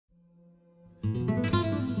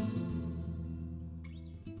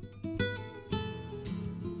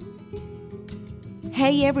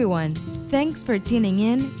Hey everyone! Thanks for tuning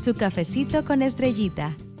in to Cafecito con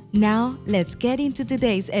Estrellita. Now, let's get into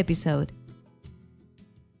today's episode.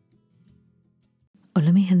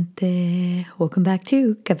 Hola mi gente, welcome back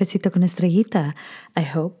to Cafecito con Estrellita. I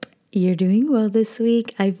hope you're doing well this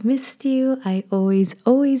week. I've missed you. I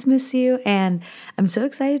always miss you. And I'm so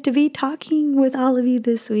excited to be talking with all of you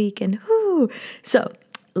this week. And so,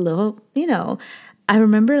 I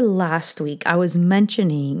remember last week I was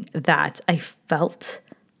mentioning that I felt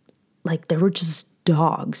like there were just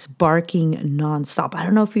dogs barking nonstop. I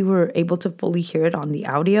don't know if you were able to fully hear it on the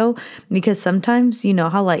audio, because sometimes you know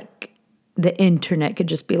how like the internet could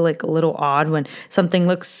just be like a little odd when something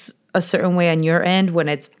looks a certain way on your end. When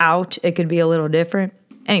it's out, it could be a little different.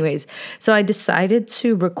 Anyways, so I decided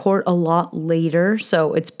to record a lot later.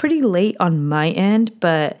 So it's pretty late on my end,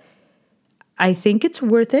 but I think it's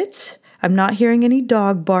worth it. I'm not hearing any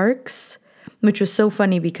dog barks, which was so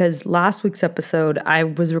funny because last week's episode, I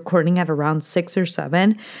was recording at around 6 or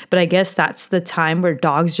 7. But I guess that's the time where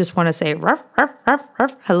dogs just want to say, ruff, ruff, ruff,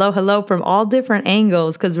 ruff, hello, hello, from all different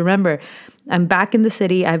angles. Because remember, I'm back in the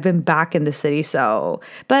city. I've been back in the city.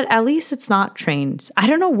 But at least it's not trains. I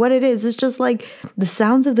don't know what it is. It's just like the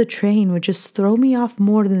sounds of the train would just throw me off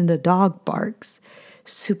more than the dog barks.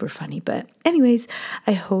 Super funny. But anyways,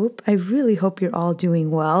 I really hope you're all doing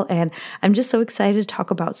well. And I'm just so excited to talk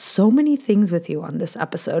about so many things with you on this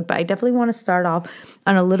episode. But I definitely want to start off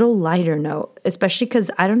on a little lighter note, especially because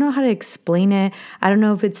I don't know how to explain it. I don't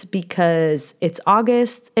know if it's because it's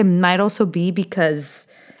August. It might also be because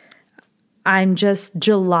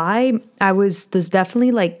July. There's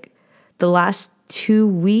definitely like the last 2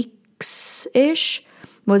 weeks-ish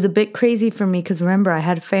was a bit crazy for me because remember, I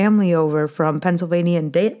had family over from Pennsylvania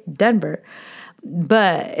and Denver.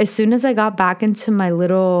 But as soon as I got back into my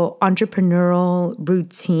little entrepreneurial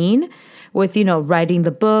routine with, writing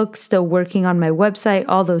the book, still working on my website,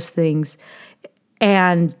 all those things,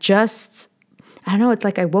 and just, I don't know, it's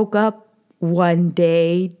like I woke up one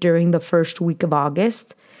day during the first week of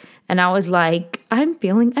August and I was like, I'm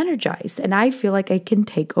feeling energized and I feel like I can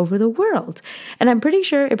take over the world. And I'm pretty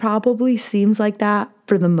sure it probably seems like that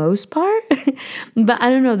for the most part. But I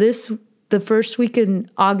don't know, the first week in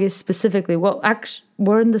August specifically, well, actually,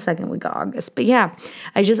 we're in the second week of August. But yeah,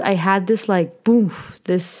 I had this like, boom,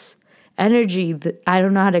 this energy that I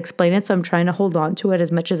don't know how to explain it. So I'm trying to hold on to it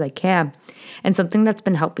as much as I can. And something that's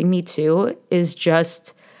been helping me too is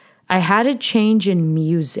just, I had a change in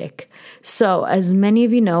music. So as many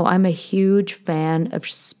of you know, I'm a huge fan of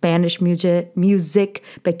Spanish music,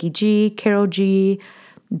 Becky G, Karol G,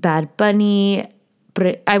 Bad Bunny.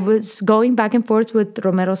 But I was going back and forth with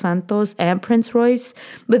Romero Santos and Prince Royce.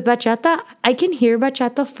 With bachata, I can hear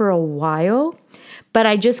bachata for a while, but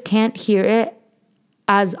I just can't hear it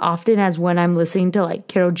as often as when I'm listening to like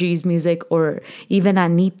Karol G's music or even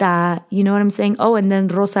Anita, you know what I'm saying? Oh, and then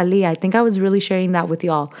Rosalia. I think I was really sharing that with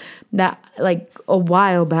y'all that like a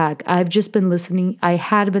while back. I had been listening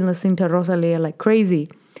to Rosalia like crazy.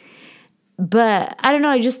 But I don't know,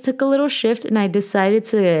 I just took a little shift and I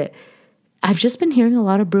decided I've just been hearing a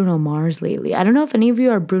lot of Bruno Mars lately. I don't know if any of you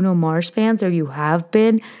are Bruno Mars fans or you have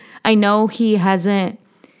been. I know he hasn't.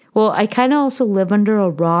 Well, I kind of also live under a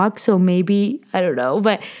rock, so maybe, I don't know.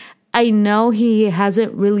 But I know he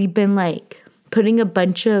hasn't really been like putting a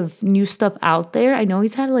bunch of new stuff out there. I know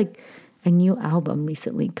he's had like a new album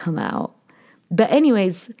recently come out. But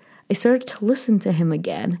anyways, I started to listen to him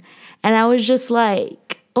again. And I was just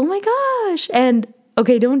like, oh my gosh. And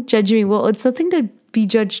okay, don't judge me. Well, it's nothing to be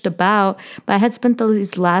judged about. But I had spent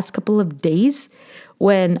these last couple of days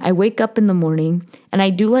when I wake up in the morning and I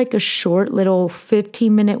do like a short little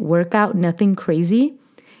 15-minute workout, nothing crazy,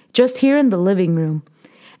 just here in the living room.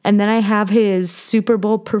 And then I have his Super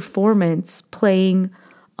Bowl performance playing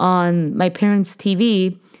on my parents'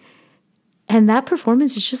 TV. And that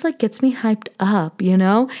performance is just like gets me hyped up,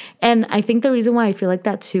 And I think the reason why I feel like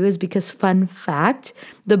that too is because, fun fact,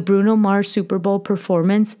 the Bruno Mars Super Bowl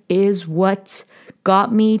performance is what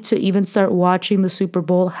got me to even start watching the Super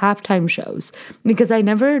Bowl halftime shows, because I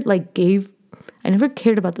never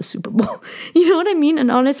cared about the Super Bowl. You know what I mean?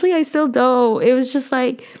 And honestly, I still don't. It was just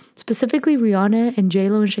like, specifically Rihanna and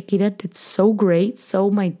J-Lo and Shakira did so great,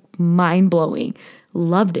 so mind-blowing.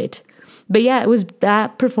 Loved it. But yeah, it was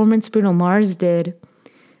that performance Bruno Mars did.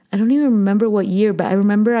 I don't even remember what year, but I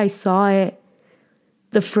remember I saw it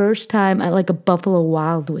the first time at like a Buffalo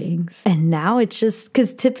Wild Wings. And now it's just,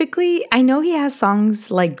 because typically, I know he has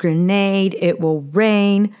songs like Grenade, It Will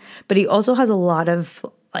Rain, but he also has a lot of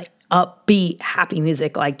like upbeat, happy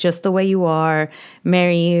music, like Just the Way You Are,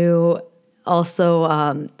 Marry You. Also,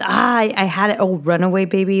 I had it, Runaway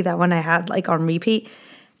Baby, that one I had like on repeat.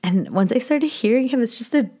 And once I started hearing him, it's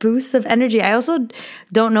just a boost of energy. I also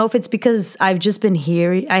don't know if it's because I've just been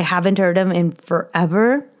here. I haven't heard him in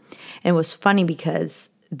forever. And it was funny because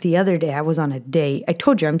the other day I was on a date. I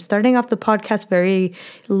told you I'm starting off the podcast very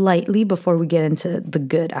lightly before we get into the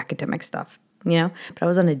good academic stuff, But I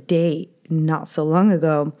was on a date not so long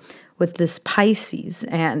ago with this Pisces.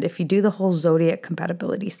 And if you do the whole zodiac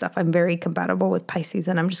compatibility stuff, I'm very compatible with Pisces.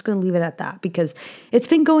 And I'm just going to leave it at that because it's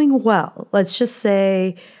been going well. Let's just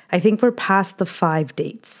say, I think we're past the 5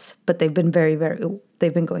 dates, but they've been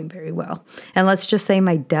they've been going very well. And let's just say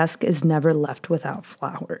my desk is never left without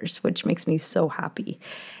flowers, which makes me so happy.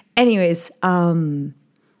 Anyways, I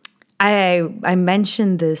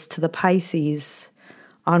mentioned this to the Pisces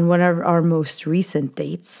on one of our most recent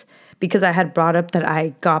dates, because I had brought up that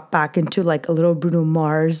I got back into like a little Bruno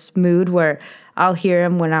Mars mood where I'll hear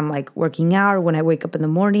him when I'm like working out or when I wake up in the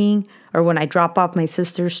morning or when I drop off my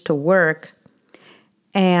sisters to work.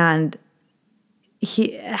 And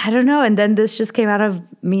I don't know. And then this just came out of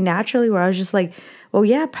me naturally where I was just like, well,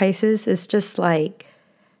 yeah, Pisces is just like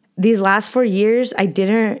these last 4 years, I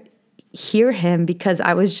didn't hear him because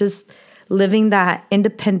I was just living that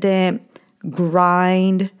independent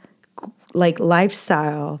grind, like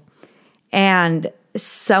lifestyle. And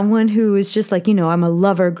someone who is just like, I'm a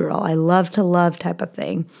lover girl. I love to love type of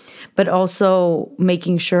thing, but also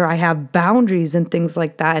making sure I have boundaries and things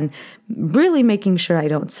like that. And really making sure I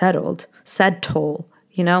don't settle.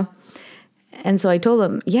 And so I told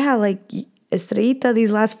him, yeah, like Estrellita,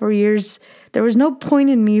 these last 4 years, there was no point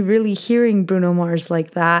in me really hearing Bruno Mars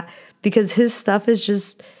like that because his stuff is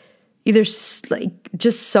just either like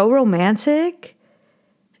just so romantic.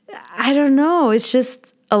 I don't know. It's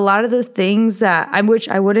just a lot of the things which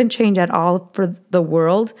I wouldn't change at all for the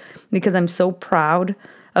world because I'm so proud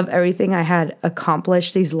of everything I had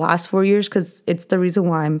accomplished these last 4 years because it's the reason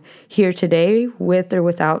why I'm here today with or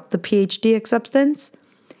without the PhD acceptance.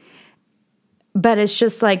 But it's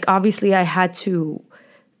just like, obviously I had to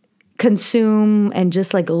consume and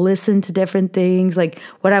just like listen to different things. Like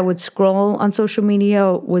what I would scroll on social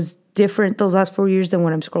media was different those last 4 years than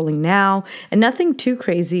what I'm scrolling now. And nothing too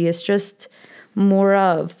crazy. It's just more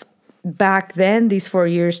of back then, these 4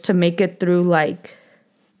 years, to make it through like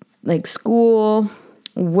school,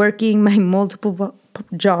 working my multiple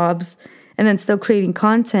jobs, and then still creating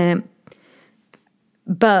content,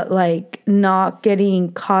 but like not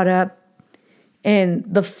getting caught up in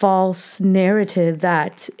the false narrative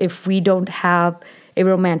that if we don't have a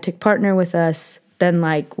romantic partner with us, then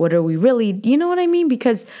like, what are we really, you know what I mean?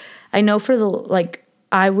 Because I know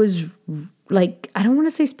I was like, I don't want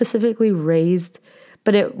to say specifically raised,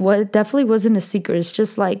 but it definitely wasn't a secret. It's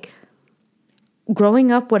just like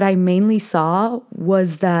growing up, what I mainly saw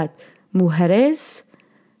was that mujeres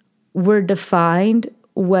were defined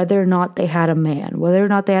whether or not they had a man, whether or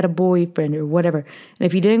not they had a boyfriend or whatever. And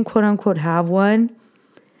if you didn't quote unquote have one,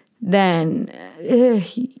 then,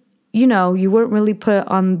 you weren't really put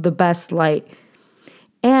on the best light.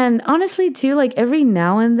 And honestly too, like every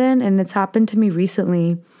now and then, and it's happened to me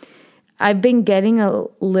recently, I've been getting a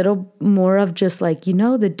little more of just like,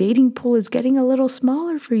 the dating pool is getting a little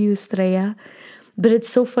smaller for you, Estrella. But it's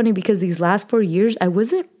so funny because these last 4 years, I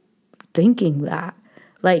wasn't thinking that.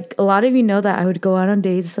 Like a lot of you know that I would go out on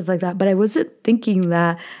dates, stuff like that, but I wasn't thinking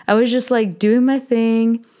that. I was just like doing my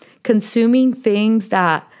thing, consuming things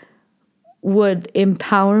that would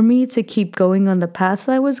empower me to keep going on the path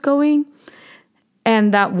I was going.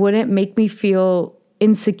 And that wouldn't make me feel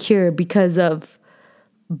insecure because of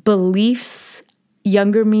beliefs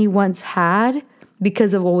younger me once had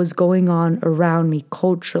because of what was going on around me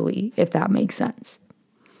culturally, if that makes sense.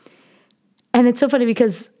 And it's so funny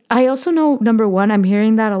because I also know, number one, I'm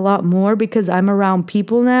hearing that a lot more because I'm around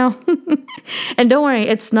people now. And don't worry,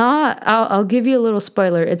 it's not, I'll give you a little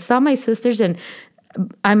spoiler. It's not my sisters, and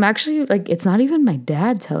I'm actually like, it's not even my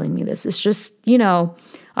dad telling me this. It's just,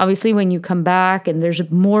 obviously when you come back and there's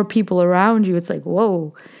more people around you, it's like,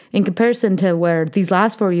 whoa. In comparison to where these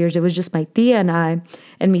last 4 years, it was just my tia and I.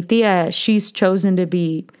 And mi tia, she's chosen to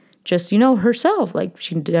be just, herself. Like,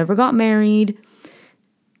 she never got married.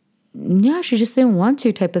 Yeah, she just didn't want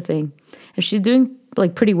to type of thing. And she's doing,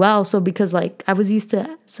 like, pretty well. So, because, like, I was used to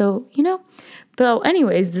that. So, But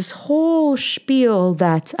anyways, this whole spiel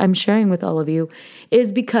that I'm sharing with all of you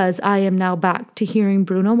is because I am now back to hearing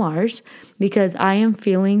Bruno Mars. Because I am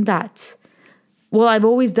feeling that... Well, I've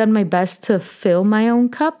always done my best to fill my own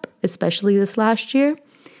cup, especially this last year.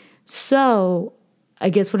 So I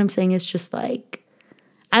guess what I'm saying is just like,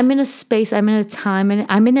 I'm in a space, I'm in a time, and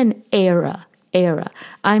I'm in an era.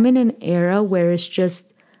 I'm in an era where it's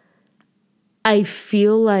just, I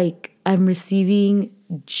feel like I'm receiving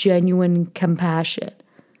genuine compassion.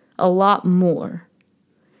 a lot more.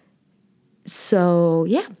 So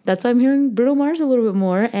yeah, that's why I'm hearing Bruno Mars a little bit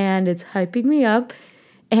more, and it's hyping me up.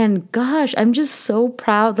 And gosh, I'm just so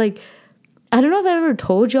proud. Like, I don't know if I ever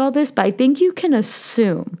told you all this, but I think you can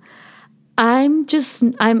assume I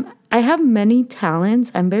have many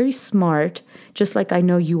talents. I'm very smart, just like I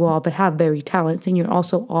know you all but have very talents, and you're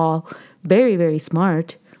also all very, very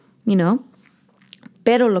smart, you know?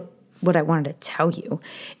 Pero what I wanted to tell you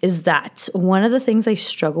is that one of the things I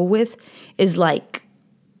struggle with is like,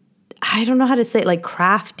 I don't know how to say it, like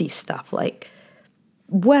crafty stuff, like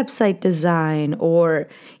website design, or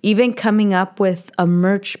even coming up with a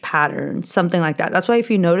merch pattern, something like that. That's why if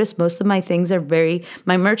you notice, most of my things are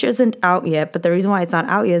my merch isn't out yet, but the reason why it's not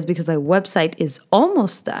out yet is because my website is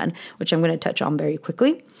almost done, which I'm going to touch on very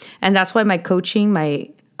quickly. And that's why my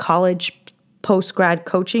college post-grad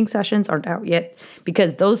coaching sessions aren't out yet,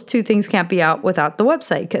 because those two things can't be out without the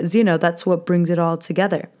website, because, that's what brings it all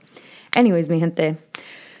together. Anyways, mi gente.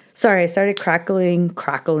 Sorry, I started cracking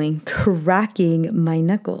my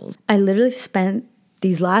knuckles. I literally spent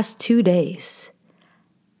these last 2 days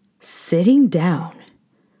sitting down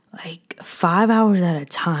like 5 hours at a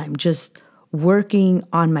time, just working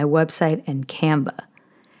on my website and Canva.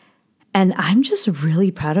 And I'm just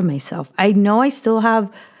really proud of myself. I know I still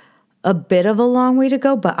have a bit of a long way to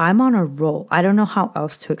go, but I'm on a roll. I don't know how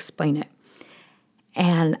else to explain it.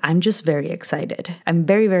 And I'm just very excited. I'm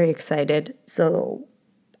very, very excited. So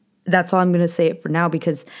that's all I'm going to say it for now,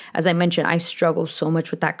 because as I mentioned, I struggle so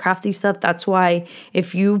much with that crafty stuff. That's why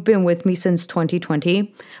if you've been with me since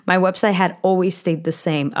 2020, my website had always stayed the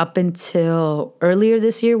same up until earlier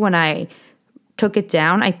this year when I took it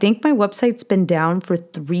down. I think my website's been down for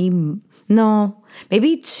maybe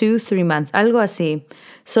 2-3 months, algo así,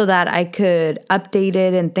 so that I could update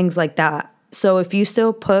it and things like that. So if you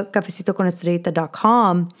still put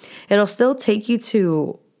cafecitoconestrellita.com, it'll still take you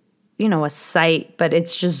to, a site, but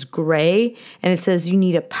it's just gray and it says you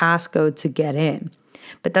need a passcode to get in.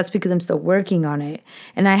 But that's because I'm still working on it.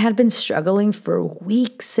 And I had been struggling for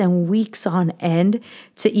weeks and weeks on end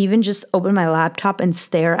to even just open my laptop and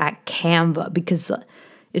stare at Canva, because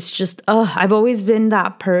it's just, I've always been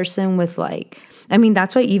that person with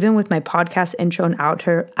that's why even with my podcast intro and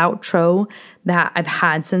outro that I've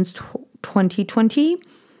had since 2020,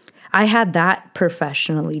 I had that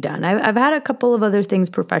professionally done. I've had a couple of other things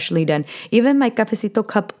professionally done. Even my Cafecito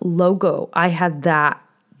Cup logo, I had that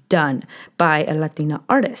done by a Latina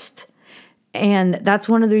artist. And that's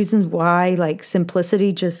one of the reasons why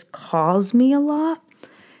simplicity just calls me a lot,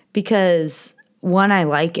 because one, I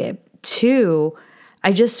like it. Two,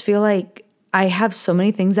 I just feel like I have so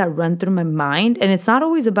many things that run through my mind, and it's not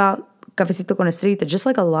always about Cafecito con Estrellita, just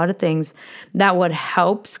like a lot of things, that what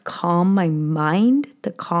helps calm my mind,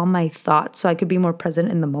 to calm my thoughts so I could be more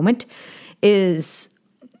present in the moment, is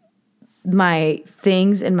my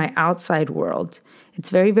things in my outside world. It's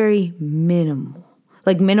very, very minimal.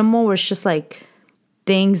 Minimal where it's just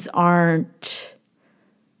things aren't,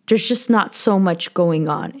 there's just not so much going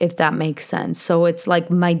on, if that makes sense. So it's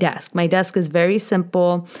like my desk. My desk is very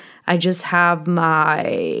simple. I just have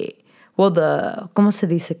 ¿cómo se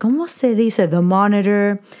dice? The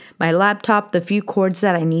monitor, my laptop, the few cords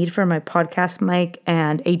that I need for my podcast mic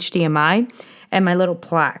and HDMI, and my little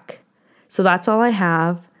plaque. So that's all I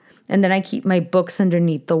have. And then I keep my books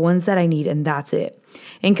underneath, the ones that I need, and that's it.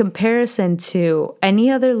 In comparison to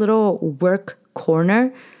any other little work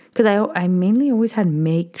corner, because I mainly always had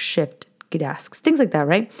makeshift desks, things like that,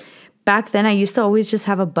 right? Back then, I used to always just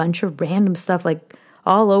have a bunch of random stuff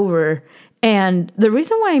all over. And the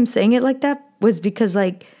reason why I'm saying it like that was because I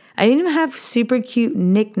didn't even have super cute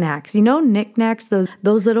knickknacks. Knickknacks,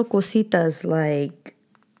 those little cositas,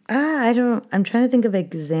 I'm trying to think of an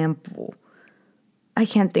example. I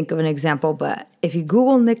can't think of an example, but if you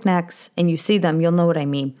Google knickknacks and you see them, you'll know what I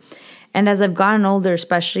mean. And as I've gotten older,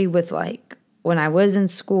 especially with when I was in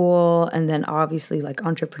school, and then obviously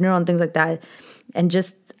entrepreneurial and things like that, and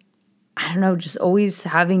just, I don't know, just always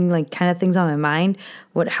having kind of things on my mind,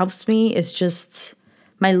 what helps me is just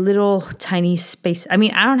my little tiny space. I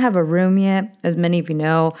don't have a room yet, as many of you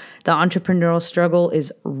know. The entrepreneurial struggle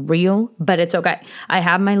is real, but it's okay. I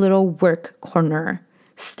have my little work corner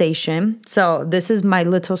station. So this is my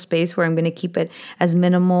little space where I'm going to keep it as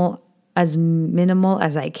minimal as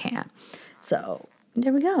I can. So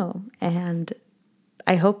there we go. And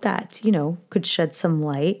I hope that, could shed some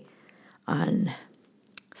light on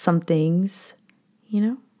some things,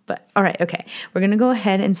 But all right, okay. We're going to go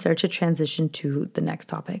ahead and start to transition to the next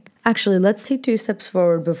topic. Actually, let's take 2 steps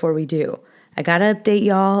forward before we do. I got to update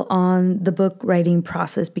y'all on the book writing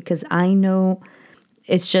process, because I know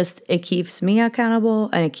It's just, it keeps me accountable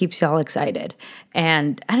and it keeps y'all excited.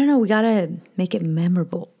 And I don't know, we got to make it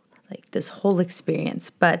memorable, like this whole experience.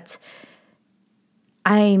 But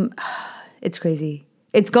it's crazy.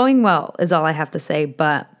 It's going well is all I have to say.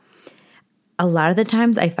 But a lot of the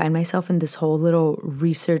times I find myself in this whole little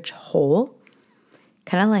research hole,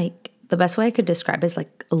 kind of like the best way I could describe it is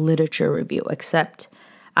like a literature review, except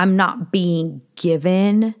I'm not being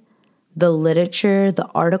given the literature, the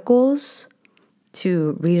articles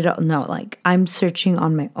to read it out. No, like I'm searching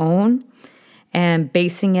on my own and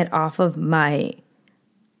basing it off of my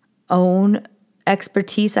own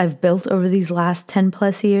expertise I've built over these last 10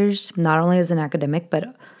 plus years, not only as an academic,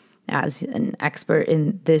 but as an expert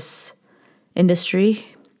in this industry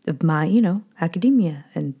of my, academia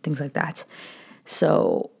and things like that.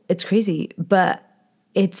 So it's crazy, but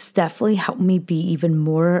it's definitely helped me be even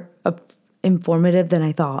more informative than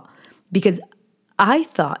I thought, because I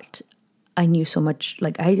thought I knew so much.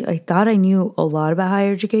 Like I thought I knew a lot about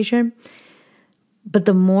higher education, but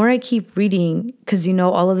the more I keep reading, because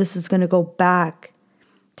all of this is going to go back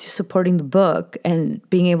to supporting the book and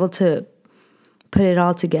being able to put it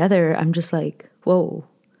all together, I'm just like, whoa,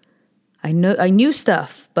 I knew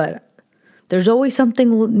stuff, but there's always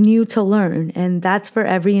something new to learn. And that's for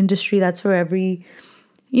every industry. That's for every,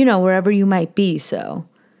 wherever you might be. So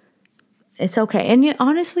it's okay. And yet,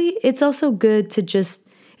 honestly, it's also good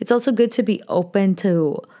to be open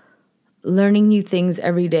to learning new things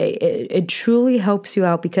every day. It truly helps you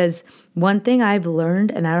out, because one thing I've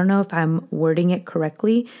learned, and I don't know if I'm wording it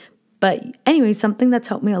correctly, but anyway, something that's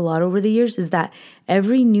helped me a lot over the years is that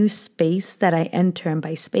every new space that I enter, and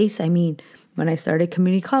by space, I mean when I started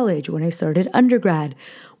community college, when I started undergrad,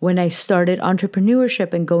 when I started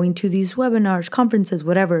entrepreneurship and going to these webinars, conferences,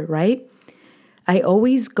 whatever, right? I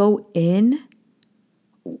always go in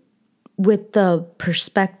with the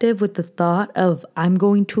perspective, with the thought of I'm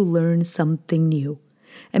going to learn something new.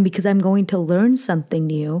 And because I'm going to learn something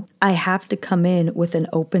new, I have to come in with an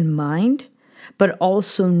open mind, but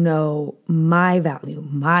also know my value,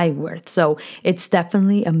 my worth. So it's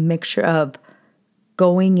definitely a mixture of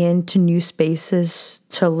going into new spaces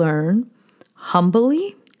to learn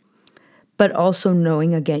humbly, but also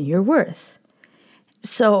knowing, again, your worth.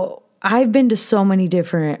 So I've been to so many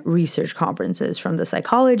different research conferences, from the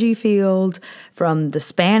psychology field, from the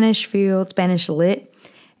Spanish field, Spanish lit,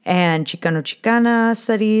 and Chicano-Chicana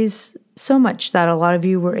studies, so much that a lot of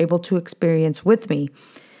you were able to experience with me.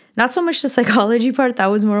 Not so much the psychology part, that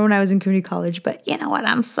was more when I was in community college, but you know what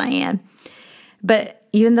I'm saying. But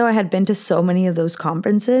even though I had been to so many of those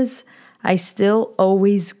conferences, I still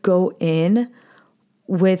always go in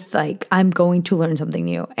with like, I'm going to learn something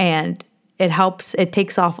new. And it helps, it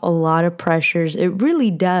takes off a lot of pressures. It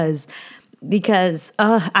really does. Because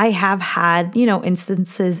I have had,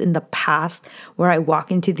 instances in the past where I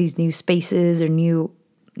walk into these new spaces or new,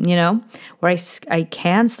 where I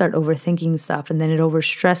can start overthinking stuff, and then it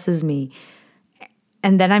overstresses me.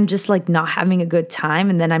 And then I'm just like not having a good time,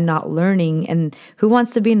 and then I'm not learning. And who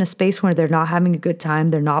wants to be in a space where they're not having a good time,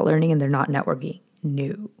 they're not learning, and they're not networking?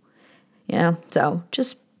 No. So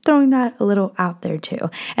just throwing that a little out there too.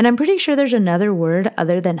 And I'm pretty sure there's another word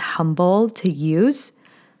other than humble to use,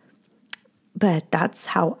 but that's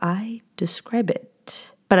how I describe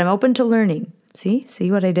it. But I'm open to learning. See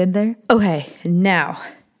what I did there? Okay, now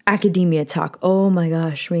academia talk. Oh my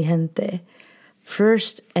gosh, mi gente.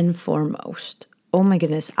 First and foremost, oh my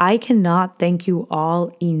goodness, I cannot thank you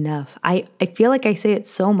all enough. I feel like I say it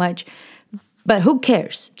so much, but who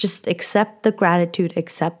cares? Just accept the gratitude,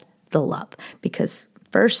 accept the love. Because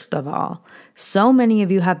first of all, so many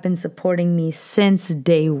of you have been supporting me since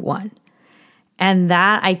day one. And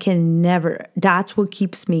that that's what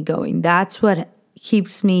keeps me going. That's what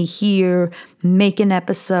keeps me here, making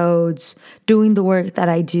episodes, doing the work that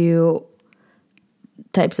I do,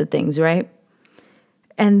 types of things, right?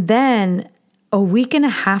 And then a week and a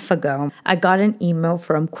half ago, I got an email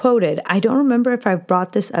from Quoted. I don't remember if I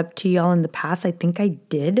brought this up to y'all in the past. I think I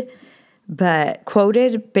did. But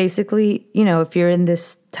Quoted, basically, if you're in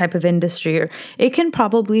this type of industry, or it can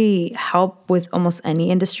probably help with almost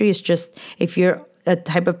any industry. It's just if you're a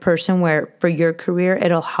type of person where for your career,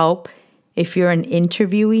 it'll help if you're an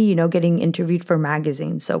interviewee, getting interviewed for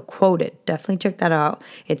magazines. So Quoted, definitely check that out.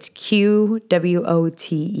 It's QWOTED.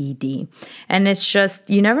 And it's just,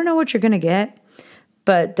 you never know what you're going to get,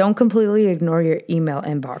 but don't completely ignore your email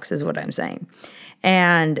inbox is what I'm saying.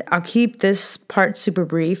 And I'll keep this part super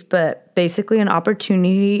brief, but basically an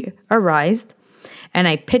opportunity arose and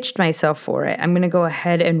I pitched myself for it. I'm going to go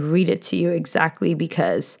ahead and read it to you exactly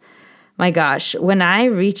because, my gosh, when I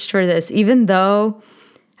reached for this, even though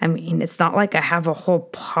I mean, it's not like I have a whole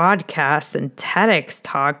podcast and TEDx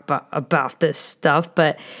talk about this stuff,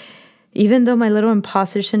 but even though my little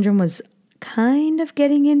imposter syndrome was kind of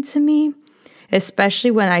getting into me,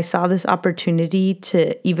 especially when I saw this opportunity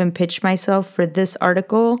to even pitch myself for this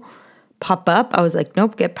article pop up, I was like,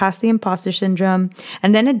 nope, get past the imposter syndrome.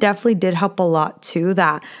 And then it definitely did help a lot too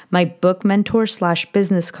that my book mentor /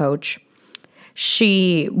 business coach,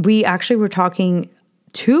 we actually were talking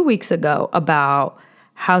 2 weeks ago about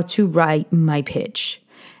how to write my pitch.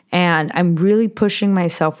 And I'm really pushing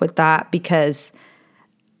myself with that because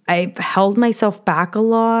I've held myself back a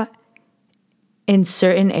lot in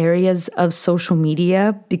certain areas of social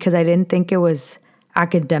media because I didn't think it was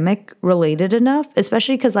academic related enough,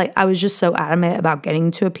 especially because I was just so adamant about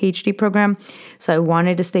getting to a PhD program. So I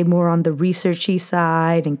wanted to stay more on the researchy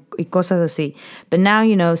side and cosas así. But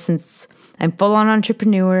now, since I'm full on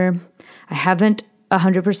entrepreneur, I haven't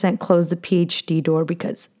 100% closed the PhD door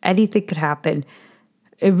because anything could happen.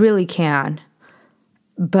 It really can.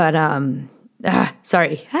 But,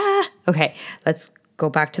 sorry. Okay, let's go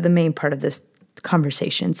back to the main part of this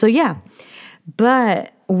conversation. So yeah,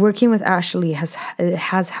 but working with Ashley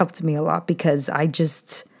has helped me a lot because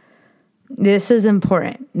this is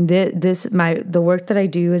important. The work that I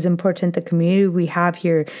do is important. The community we have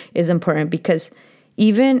here is important because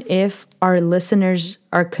even if our listeners,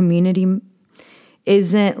 our community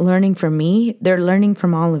isn't learning from me, they're learning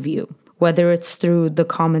from all of you. Whether it's through the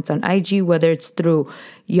comments on IG, whether it's through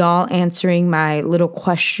y'all answering my little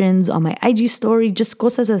questions on my IG story, just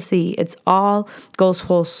cosas así. It's all goes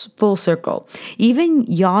full circle. Even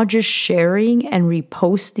y'all just sharing and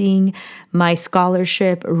reposting my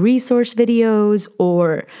scholarship resource videos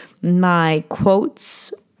or my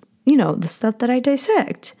quotes, the stuff that I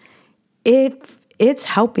dissect. It's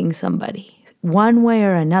helping somebody one way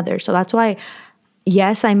or another. So that's why,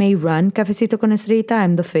 yes, I may run Cafecito con Estrellita.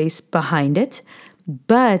 I'm the face behind it,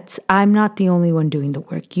 but I'm not the only one doing the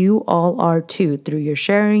work. You all are too, through your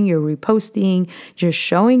sharing, your reposting, just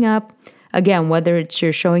showing up. Again, whether it's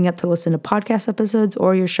you're showing up to listen to podcast episodes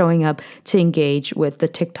or you're showing up to engage with the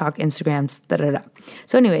TikTok, Instagrams,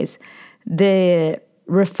 So anyways, the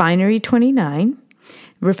Refinery 29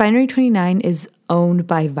 is owned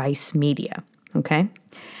by Vice Media, okay?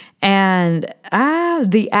 And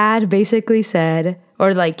the ad basically said,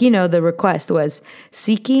 or the request was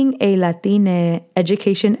seeking a Latina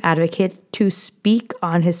education advocate to speak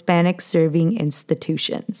on Hispanic serving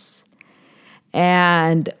institutions.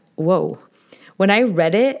 And whoa, when I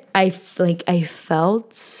read it, I felt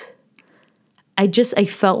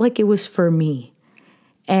like it was for me.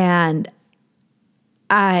 And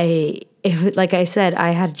like I said,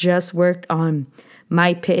 I had just worked on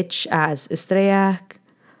my pitch as Estrella,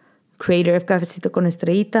 creator of Cafecito con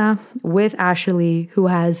Estrellita, with Ashley, who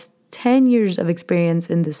has 10 years of experience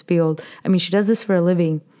in this field. I mean, she does this for a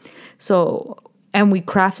living. So, and we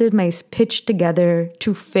crafted my pitch together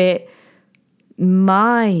to fit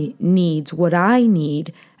my needs, what I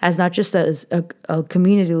need, as not just as a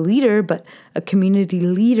community leader, but a community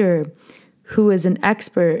leader who is an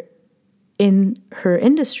expert in her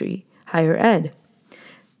industry, higher ed,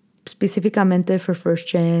 specificamente for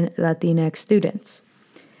first-gen Latinx students.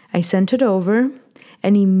 I sent it over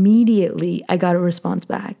and immediately I got a response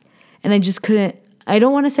back. And I just I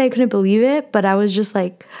don't want to say I couldn't believe it, but I was just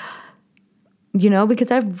like,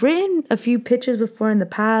 because I've written a few pitches before in the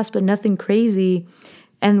past, but nothing crazy.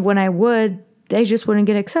 And when I would, they just wouldn't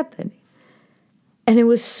get accepted. And I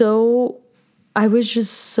was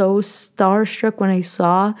just so starstruck when I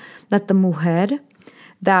saw that the mujer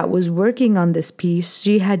that was working on this piece,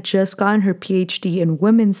 she had just gotten her PhD in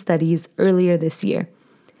women's studies earlier this year.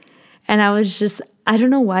 And I don't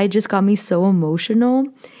know why, it just got me so emotional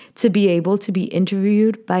to be able to be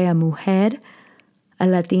interviewed by a mujer, a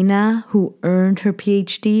Latina who earned her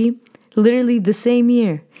PhD literally the same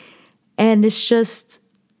year. And it's just,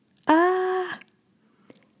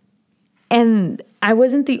 And I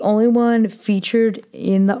wasn't the only one featured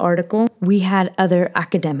in the article. We had other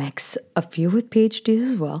academics, a few with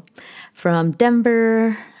PhDs as well, from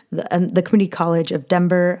Denver, the Community College of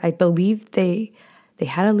Denver. I believe they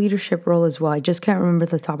had a leadership role as well. I just can't remember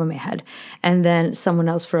the top of my head. And then someone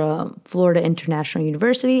else from Florida International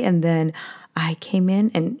University. And then I came in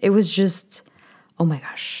and it was just, oh my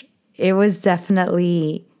gosh. It was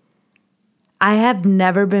definitely, I have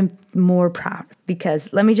never been more proud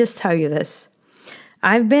because let me just tell you this.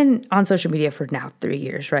 I've been on social media for now 3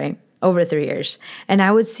 years, right? Over 3 years. And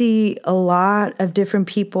I would see a lot of different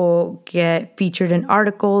people get featured in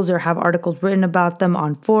articles or have articles written about them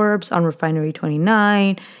on Forbes, on Refinery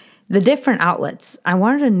 29, the different outlets. I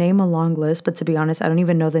wanted to name a long list, but to be honest, I don't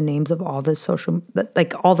even know the names of all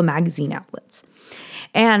the all the magazine outlets.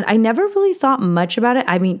 And I never really thought much about it.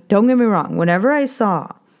 I mean, don't get me wrong. Whenever I saw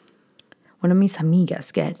one of mis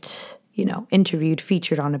amigas get, interviewed,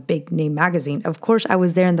 featured on a big name magazine, of course, I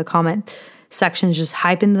was there in the comment sections just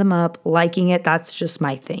hyping them up, liking it. That's just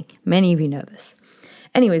my thing. Many of you know this.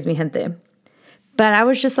 Anyways, mi gente. But I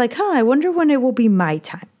was just like, I wonder when it will be my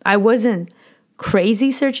time. I wasn't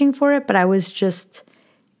crazy searching for it, but I was just,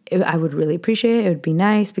 I would really appreciate it. It would be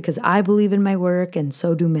nice because I believe in my work and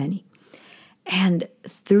so do many. And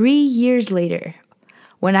 3 years later,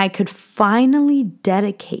 when I could finally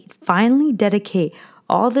dedicate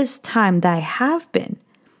all this time that I have been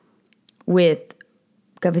with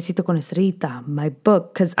Cafecito con Estrellita, my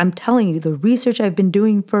book, because I'm telling you, the research I've been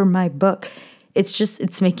doing for my book,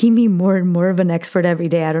 it's making me more and more of an expert every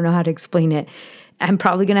day. I don't know how to explain it. I'm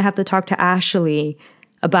probably going to have to talk to Ashley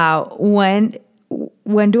about when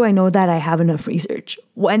do I know that I have enough research?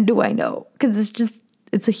 When do I know? Because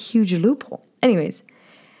it's a huge loophole. Anyways,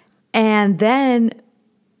 and then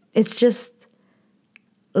it's just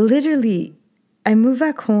literally, I moved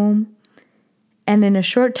back home, and in a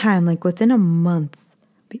short time, like within a month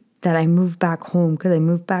that I moved back home, because I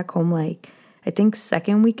moved back home like, I think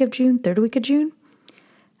third week of June,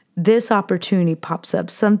 this opportunity pops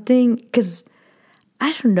up. Something, because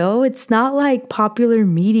I don't know, it's not like popular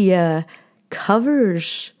media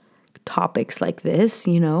covers topics like this,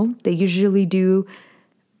 They usually do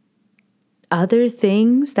other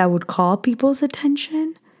things that would call people's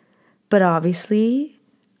attention. But obviously,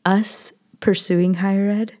 us pursuing higher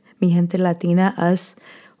ed, mi gente latina, us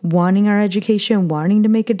wanting our education, wanting to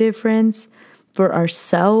make a difference for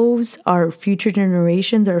ourselves, our future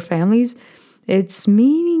generations, our families, it's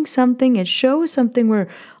meaning something. It shows something where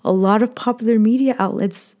a lot of popular media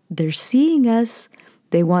outlets, they're seeing us.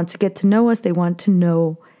 They want to get to know us. They want to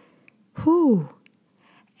know who.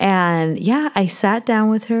 And yeah, I sat down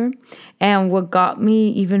with her. And what got me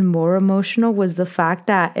even more emotional was the fact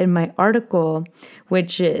that in my article,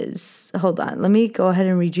 which is, hold on, let me go ahead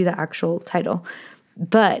and read you the actual title.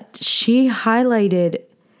 But she highlighted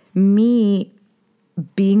me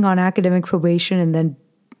being on academic probation and then,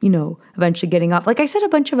 eventually getting off. Like I said, a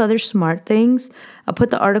bunch of other smart things. I'll put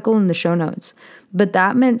the article in the show notes. But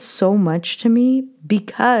that meant so much to me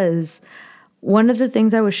because one of the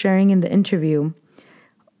things I was sharing in the interview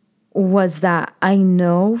was that I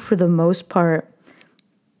know for the most part,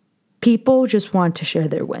 people just want to share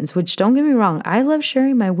their wins, which don't get me wrong, I love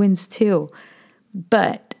sharing my wins too.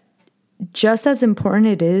 But just as important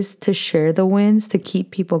it is to share the wins, to keep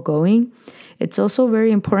people going, it's also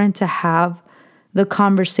very important to have the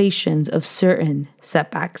conversations of certain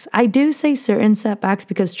setbacks. I do say certain setbacks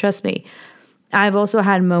because trust me, I've also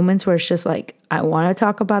had moments where it's just like, I want to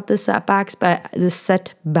talk about the setback, but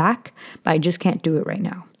I just can't do it right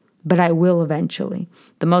now. But I will eventually.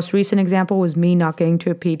 The most recent example was me not getting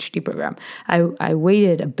to a PhD program. I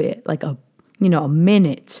waited a bit, like a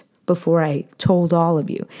minute before I told all of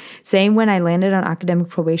you. Same when I landed on academic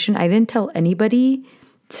probation, I didn't tell anybody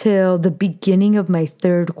till the beginning of my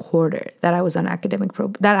third quarter that I was on academic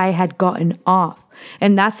that I had gotten off.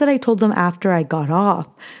 And that's what I told them after I got off.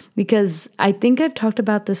 Because I think I've talked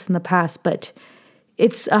about this in the past, but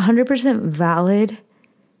it's 100% valid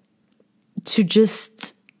to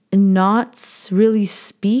just not really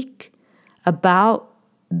speak about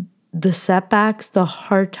the setbacks, the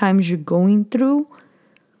hard times you're going through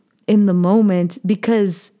in the moment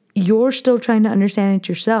because you're still trying to understand it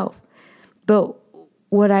yourself. But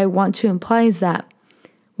what I want to imply is that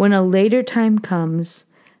when a later time comes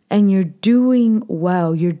and you're doing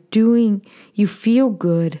well, you feel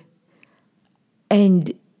good,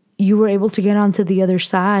 and you were able to get onto the other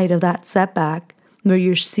side of that setback where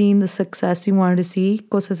you're seeing the success you wanted to see,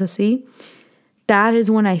 cosas así, that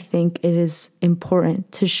is when I think it is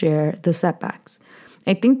important to share the setbacks.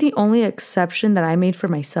 I think the only exception that I made for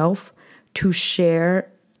myself to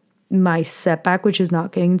share my setback, which is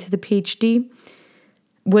not getting into the PhD,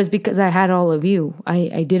 was because I had all of you.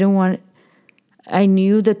 I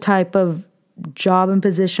knew the type of job and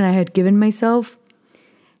position I had given myself,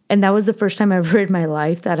 and that was the first time ever in my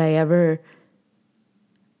life that I ever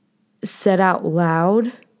said out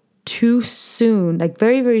loud too soon, like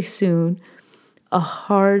very, very soon, a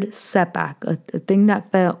hard setback, a thing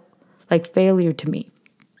that felt like failure to me.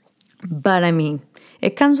 But I mean,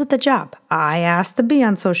 it comes with the job. I asked to be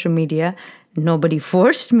on social media. Nobody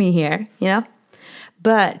forced me here,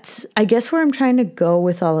 But I guess where I'm trying to go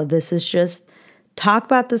with all of this is just Talk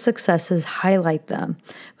about the successes, highlight them,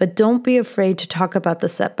 but don't be afraid to talk about the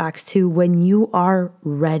setbacks too when you are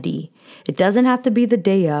ready. It doesn't have to be the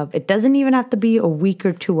day of, it doesn't even have to be a week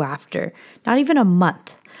or two after, not even a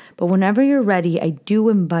month. But whenever you're ready, I do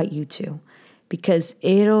invite you to, because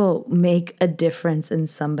it'll make a difference in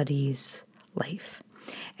somebody's life.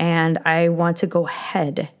 And I want to go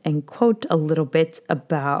ahead and quote a little bit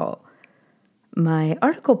about my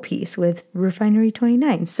article piece with Refinery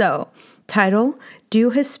 29. So, title, Do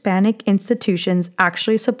Hispanic Institutions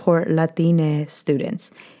Actually Support Latina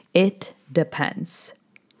Students? It depends.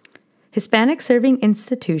 Hispanic serving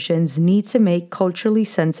institutions need to make culturally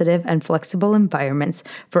sensitive and flexible environments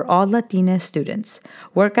for all Latina students,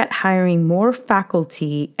 work at hiring more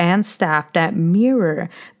faculty and staff that mirror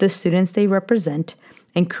the students they represent,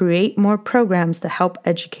 and create more programs to help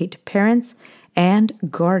educate parents and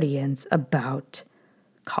guardians about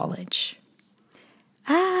college.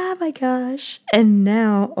 Ah, my gosh. And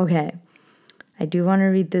now, okay, I do want to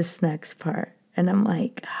read this next part. And I'm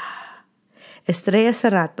like, Estrella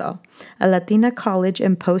Cerrato, a Latina college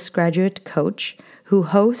and postgraduate coach who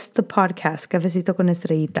hosts the podcast Cafecito con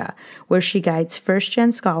Estrellita, where she guides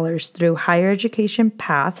first-gen scholars through higher education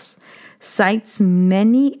paths, cites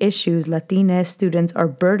many issues Latina students are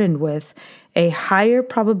burdened with: a higher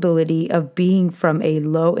probability of being from a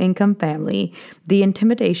low-income family, the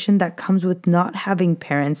intimidation that comes with not having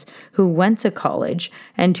parents who went to college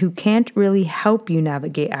and who can't really help you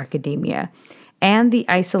navigate academia, and the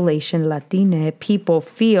isolation Latina people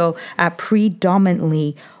feel at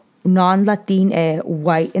predominantly non-Latina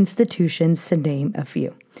white institutions, to name a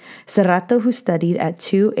few. Cerrato, who studied at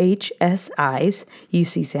two HSIs,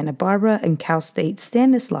 UC Santa Barbara and Cal State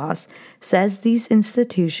Stanislaus, says these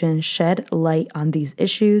institutions shed light on these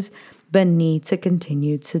issues, but need to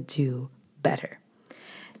continue to do better.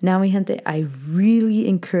 Now, mi gente, I really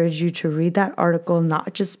encourage you to read that article,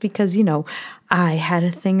 not just because, I had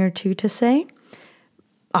a thing or two to say,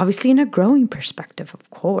 obviously in a growing perspective, of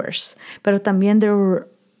course, but también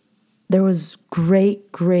there was great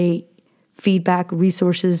feedback,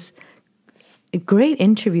 resources, great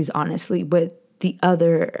interviews, honestly, with the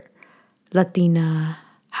other Latina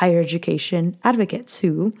higher education advocates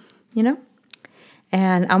who,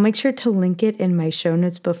 and I'll make sure to link it in my show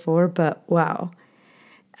notes before, but wow.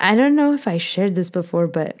 I don't know if I shared this before,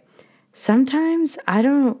 but sometimes I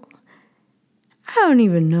don't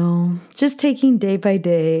even know. Just taking day by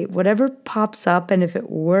day, whatever pops up, and if it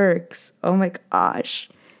works, oh my gosh,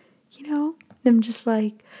 I'm just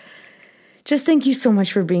like, just thank you so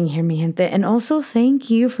much for being here, mi gente. And also thank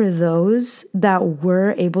you for those that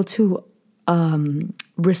were able to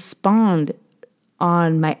respond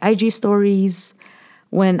on my IG stories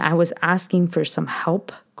when I was asking for some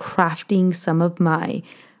help crafting some of my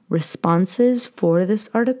responses for this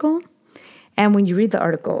article. And when you read the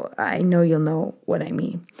article, I know you'll know what I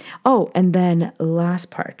mean. Oh, and then last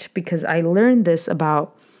part, because I learned this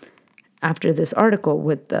about after this article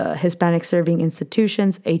with the Hispanic Serving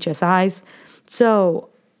Institutions, HSIs. So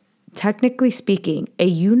technically speaking, a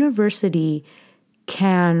university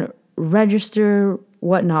can register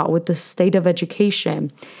whatnot with the state of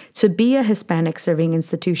education to be a Hispanic serving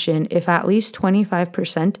institution if at least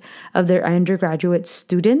 25% of their undergraduate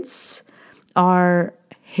students are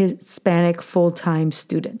Hispanic full-time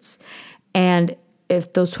students. And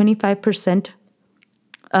if those 25%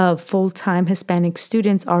 of full-time Hispanic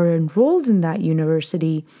students are enrolled in that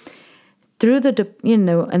university through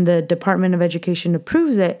and the Department of Education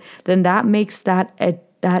approves it, then that makes that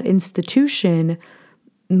institution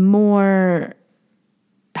more,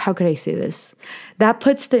 how could I say this? That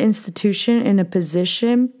puts the institution in a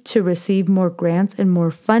position to receive more grants and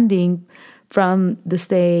more funding from the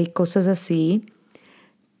state, cosas así,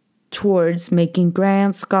 towards making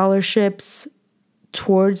grants, scholarships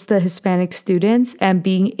towards the Hispanic students and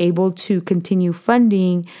being able to continue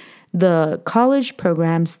funding the college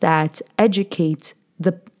programs that educate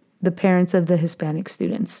the parents of the Hispanic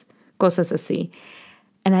students, cosas así.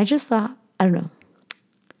 And I just thought, I don't know,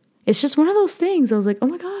 it's just one of those things. I was like, oh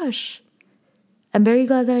my gosh, I'm very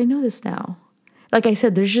glad that I know this now. Like I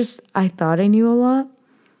said, I thought I knew a lot,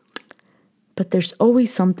 but there's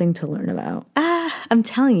always something to learn about. I'm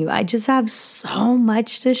telling you, I just have so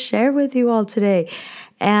much to share with you all today.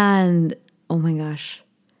 And oh my gosh.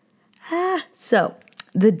 So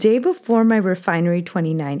the day before my Refinery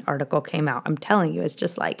 29 article came out, I'm telling you, it's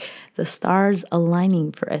just like the stars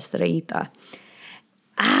aligning for Estrellita.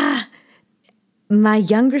 My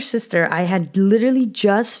younger sister, I had literally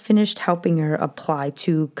just finished helping her apply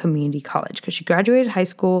to community college because she graduated high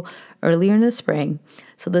school earlier in the spring.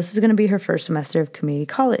 So this is going to be her first semester of community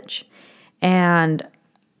college. And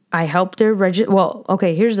I helped her register. Well,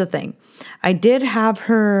 okay, here's the thing. I did have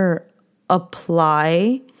her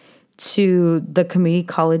apply to the community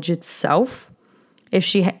college itself. If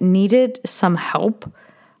she needed some help,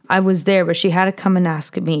 I was there, but she had to come and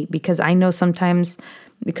ask me because I know sometimes,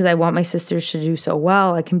 because I want my sisters to do so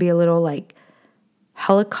well, I can be a little like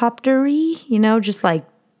helicopter-y, just like,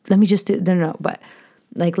 let me just do it. No, but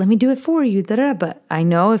like, let me do it for you. But I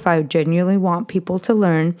know if I genuinely want people to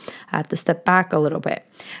learn, I have to step back a little bit.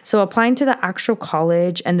 So applying to the actual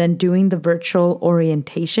college and then doing the virtual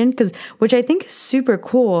orientation, which I think is super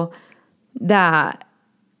cool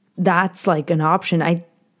that's like an option.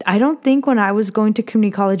 I don't think when I was going to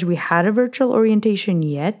community college, we had a virtual orientation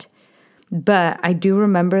yet, but I do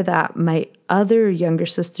remember that my other younger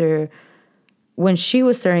sister, when she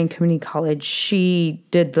was starting community college, she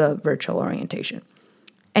did the virtual orientation.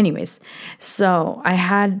 Anyways, so I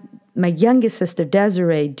had my youngest sister,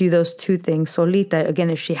 Desiree, do those two things solita. Again,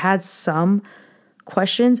 if she had some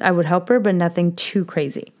questions, I would help her, but nothing too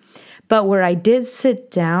crazy. But where I did sit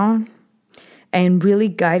down and really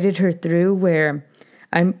guided her through, where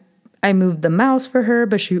I moved the mouse for her,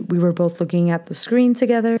 but we were both looking at the screen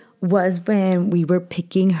together, was when we were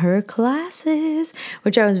picking her classes,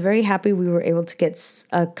 which I was very happy we were able to get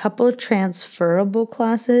a couple transferable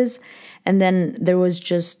classes. And then there was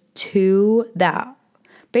just 2 that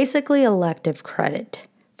basically elective credit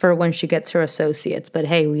for when she gets her associates. But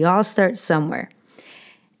hey, we all start somewhere.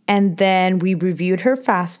 And then we reviewed her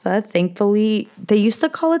FAFSA. Thankfully, they used to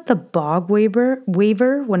call it the BOG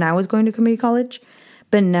waiver when I was going to community college.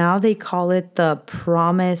 But now they call it the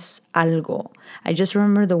Promise Algo. I just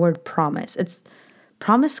remember the word promise. It's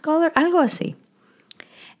Promise Scholar, algo así.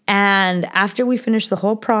 And after we finished the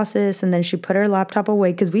whole process, and then she put her laptop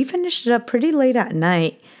away, because we finished it up pretty late at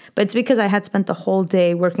night. But it's because I had spent the whole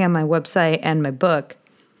day working on my website and my book.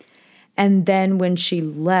 And then when she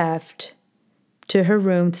left to her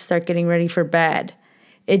room to start getting ready for bed,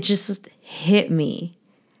 it just hit me.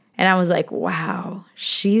 And I was like, wow,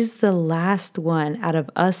 she's the last one out of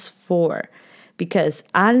us 4, because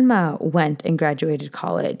Alma went and graduated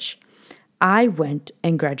college. I went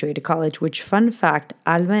and graduated college, which, fun fact,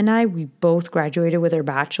 Alma and I, we both graduated with our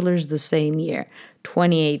bachelor's the same year,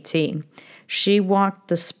 2018. She walked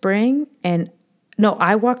the spring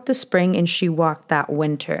I walked the spring and she walked that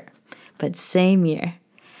winter, but same year.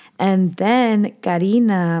 And then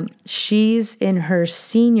Karina, she's in her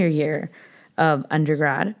senior year of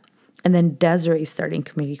undergrad. And then Desiree starting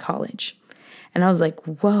community college. And I was like,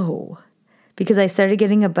 whoa. Because I started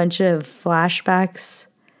getting a bunch of flashbacks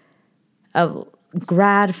of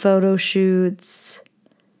grad photo shoots,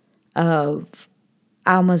 of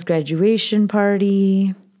Alma's graduation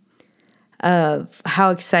party, of how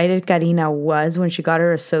excited Karina was when she got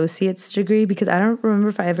her associate's degree. Because I don't remember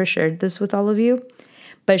if I ever shared this with all of you,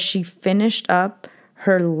 but she finished up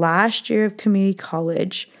her last year of community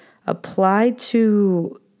college, applied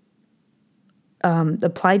to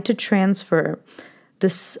transfer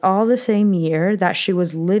this all the same year that she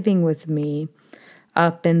was living with me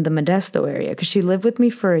up in the Modesto area, because she lived with me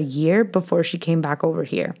for a year before she came back over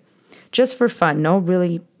here, just for fun, no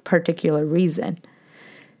really particular reason.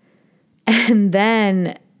 And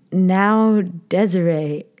then now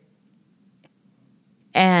Desiree,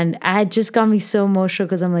 and it just got me so emotional,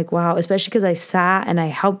 because I'm like, wow, especially because I sat and I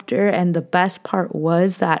helped her, and the best part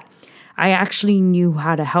was that I actually knew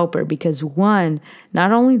how to help her, because one,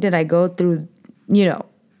 not only did I go through,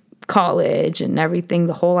 college and everything,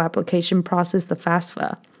 the whole application process, the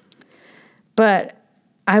FAFSA, but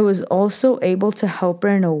I was also able to help her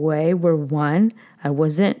in a way where, one, I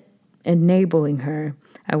wasn't enabling her.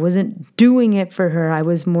 I wasn't doing it for her. I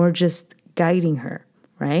was more just guiding her,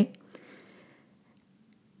 right?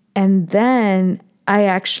 And then I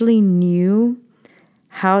actually knew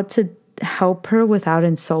how to help her without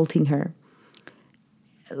insulting her.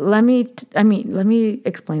 Let me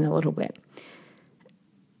explain a little bit.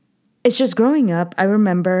 It's just growing up, I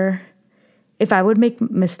remember if I would make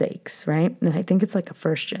mistakes, right? And I think it's like a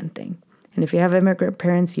first-gen thing. And if you have immigrant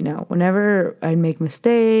parents, whenever I'd make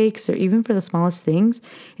mistakes, or even for the smallest things,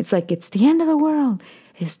 it's like, it's the end of the world.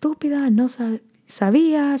 Estúpida, no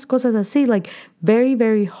sabías, cosas así. Like, very,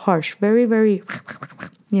 very harsh, very, very,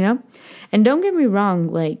 And don't get me wrong,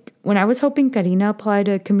 like, when I was helping Karina apply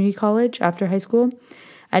to community college after high school,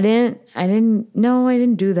 I didn't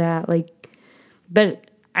do that. Like, but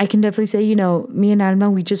I can definitely say, me and Alma,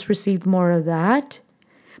 we just received more of that.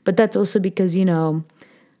 But that's also because,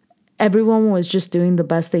 everyone was just doing the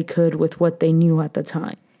best they could with what they knew at the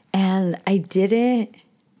time. And I didn't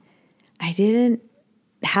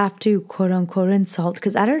have to, quote unquote, insult,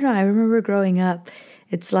 because I don't know, I remember growing up,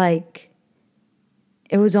 it's like,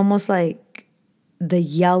 it was almost like the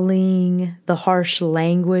yelling, the harsh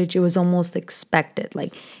language, it was almost expected.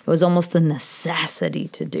 Like it was almost the necessity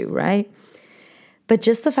to do, right? But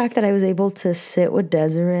just the fact that I was able to sit with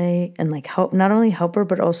Desiree and like help, not only help her,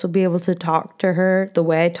 but also be able to talk to her the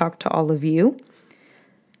way I talk to all of you.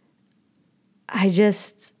 I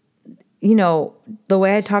just, the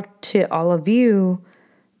way I talked to all of you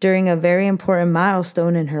during a very important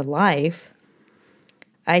milestone in her life,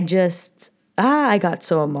 I got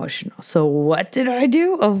so emotional. So what did I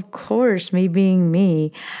do? Of course, me being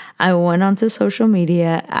me, I went onto social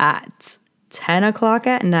media at 10 o'clock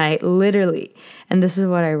at night, literally. And this is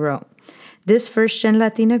what I wrote. This first-gen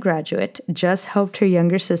Latina graduate just helped her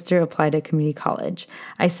younger sister apply to community college.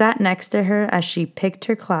 I sat next to her as she picked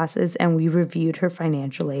her classes and we reviewed her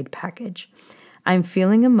financial aid package. I'm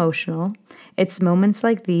feeling emotional. It's moments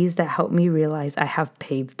like these that help me realize I have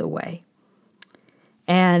paved the way.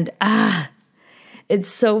 And it's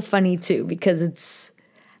so funny too, because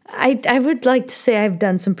I would like to say I've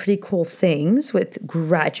done some pretty cool things with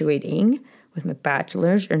graduating with my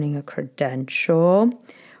bachelor's, earning a credential,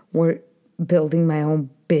 we're building my own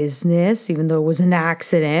business, even though it was an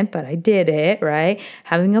accident, but I did it, right?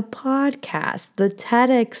 Having a podcast, the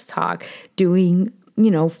TEDx talk, doing,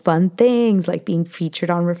 fun things like being featured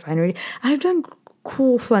on Refinery. I've done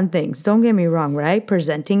cool, fun things. Don't get me wrong, right?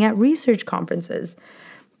 Presenting at research conferences.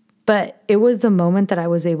 But it was the moment that I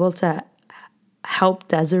was able to help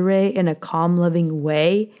Desiree in a calm, loving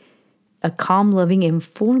way, a calm, loving,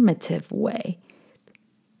 informative way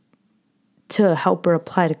to help her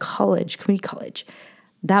apply to college, community college.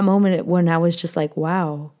 That moment when I was just like,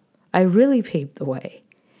 wow, I really paved the way.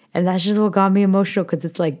 And that's just what got me emotional, because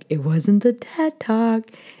it's like, it wasn't the TED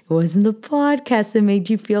Talk, it wasn't the podcast that made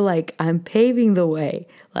you feel like I'm paving the way.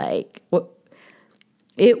 Like,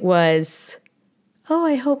 it was, oh,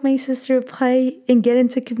 I hope my sister apply and get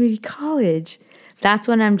into community college. That's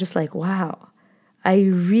when I'm just like, wow, I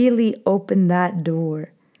really opened that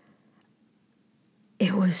door.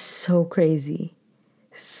 It was so crazy,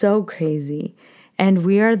 so crazy. And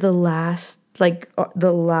we are the last,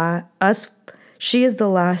 she is the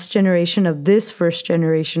last generation of this first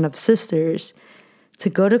generation of sisters to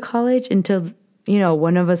go to college until,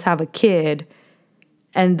 one of us have a kid.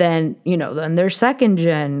 And then, then they're second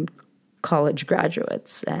gen college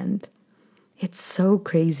graduates. And it's so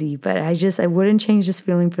crazy, but I wouldn't change this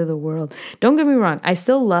feeling for the world. Don't get me wrong. I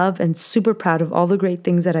still love and super proud of all the great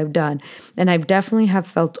things that I've done. And I definitely have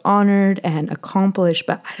felt honored and accomplished,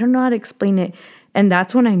 but I don't know how to explain it. And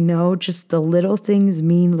that's when I know just the little things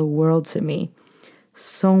mean the world to me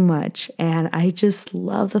so much. And I just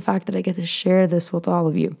love the fact that I get to share this with all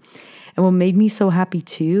of you. And what made me so happy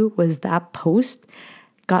too was that post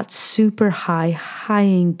got super high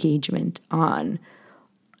engagement on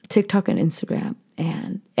TikTok and Instagram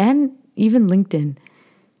and even LinkedIn.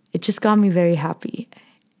 It just got me very happy.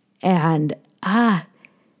 And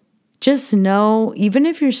just know, even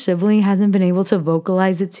if your sibling hasn't been able to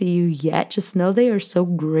vocalize it to you yet, just know they are so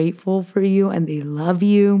grateful for you and they love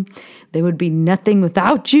you. They would be nothing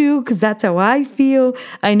without you, because that's how I feel.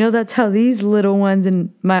 I know that's how these little ones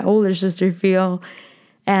and my older sister feel.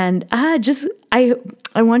 And I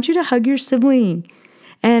want you to hug your sibling.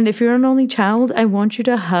 And if you're an only child, I want you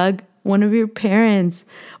to hug one of your parents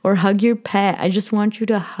or hug your pet. I just want you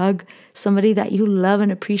to hug somebody that you love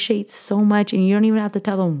and appreciate so much, and you don't even have to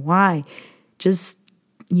tell them why. Just,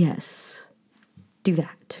 yes, do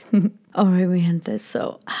that. All right, mi gente.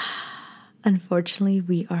 So,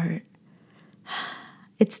 unfortunately,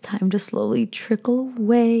 it's time to slowly trickle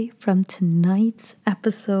away from tonight's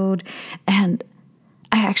episode. And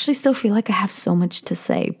I actually still feel like I have so much to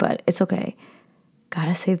say, but it's okay.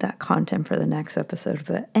 Gotta save that content for the next episode.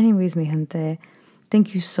 But anyways, mi gente,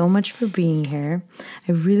 thank you so much for being here.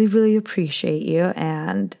 I really, really appreciate you.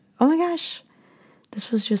 And oh my gosh, this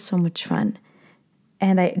was just so much fun.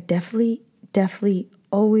 And I definitely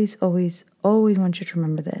always want you to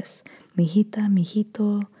remember this. Mijita,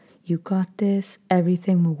 mijito, you got this.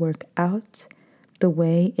 Everything will work out the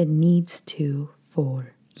way it needs to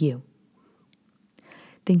for you.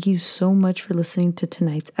 Thank you so much for listening to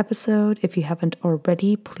tonight's episode. If you haven't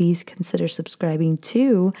already, please consider subscribing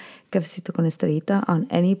to Cafecito con Estrellita on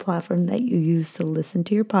any platform that you use to listen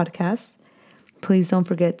to your podcast. Please don't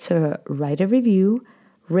forget to write a review,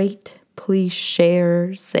 rate, please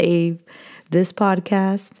share, save this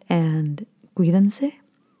podcast, and cuídense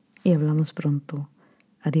y hablamos pronto.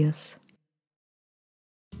 Adiós.